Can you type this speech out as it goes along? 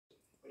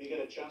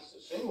a chance to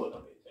sing with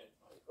him, you think,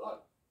 my God,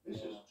 this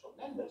is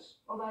tremendous.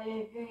 What about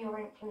you? Who are your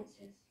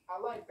influences? I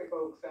like the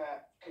folks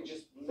that can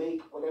just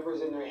make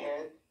whatever's in their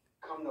head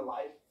come to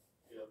life.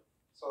 Yeah.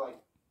 So like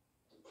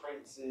the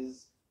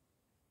Princes.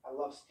 I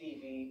love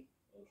Stevie.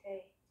 Me too.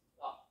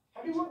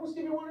 Have you worked with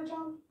Stevie Wonder,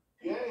 Tom?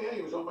 Yeah,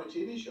 he was on my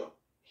TV show.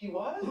 He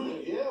was?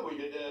 Yeah, we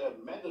did a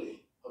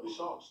medley of his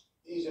songs.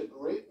 He's a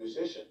great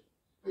musician.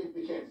 We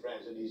became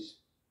friends, and he's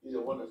a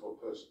wonderful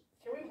person.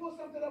 Can we pull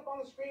something up on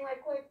the screen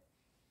right quick?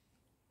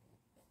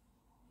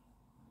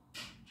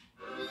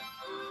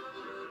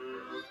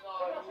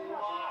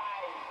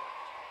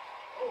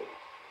 Oh,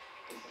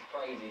 this is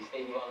crazy.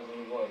 Stevie Wonder's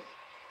new voice.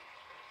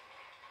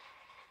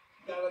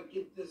 Gotta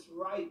get this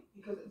right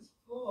because it's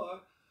for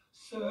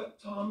Sir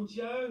Tom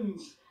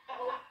Jones.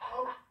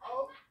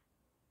 Oh.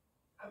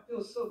 I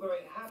feel so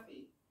very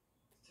happy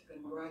to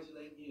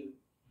congratulate you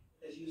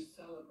as you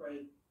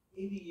celebrate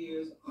 80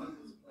 years on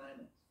this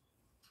planet.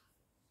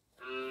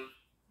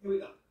 Here we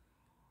go.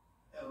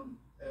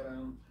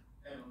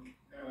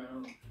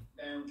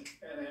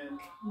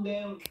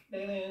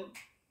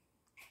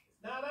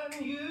 It's not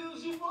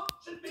unusual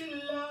to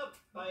be loved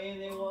by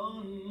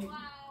anyone.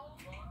 Wow.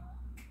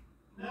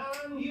 Not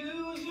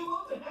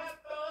unusual to have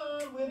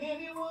fun with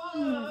anyone.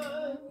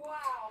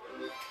 Wow.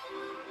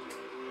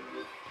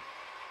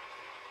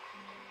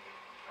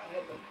 I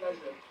had the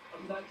pleasure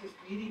of not just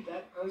meeting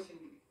that person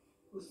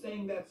who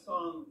sang that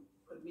song,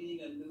 but meeting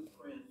a new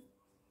friend.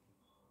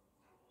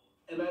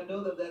 And I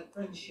know that that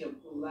friendship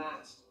will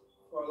last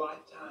for a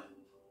lifetime.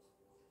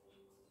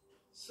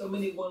 So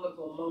many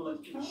wonderful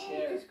moments we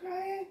shared.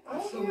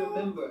 I still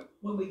remember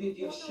when we did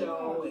your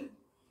show and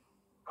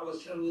I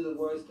was telling you the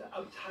words to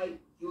Uptight.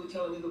 You were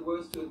telling me the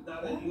words to It's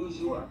Not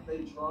Unusual. I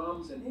played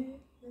drums and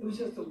it was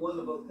just a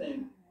wonderful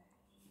thing.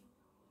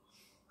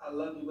 I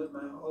love you with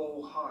my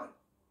whole heart.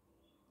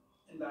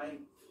 And I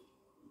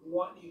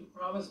want you to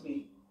promise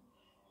me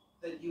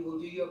that you will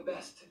do your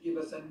best to give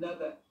us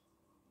another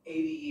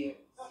 80 years.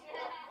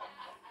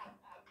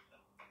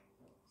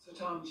 So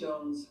Tom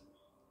Jones,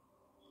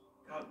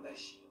 God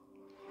bless you.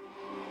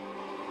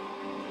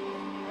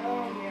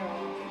 Oh,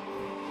 yeah.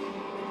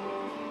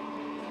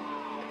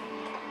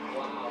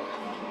 Wow.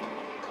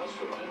 That's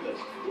tremendous.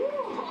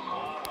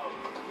 Wow.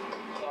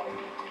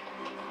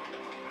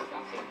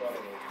 That's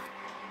incredible.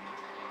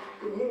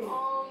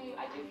 Oh,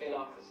 How do you feel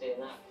after seeing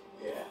that?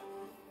 Yeah.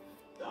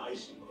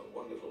 Nice, a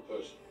wonderful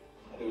person.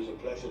 And it was a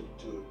pleasure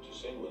to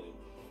sing with him.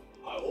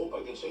 I hope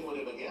I can sing with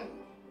him again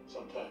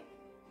sometime.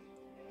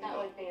 that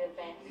would be the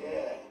best.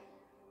 Yeah.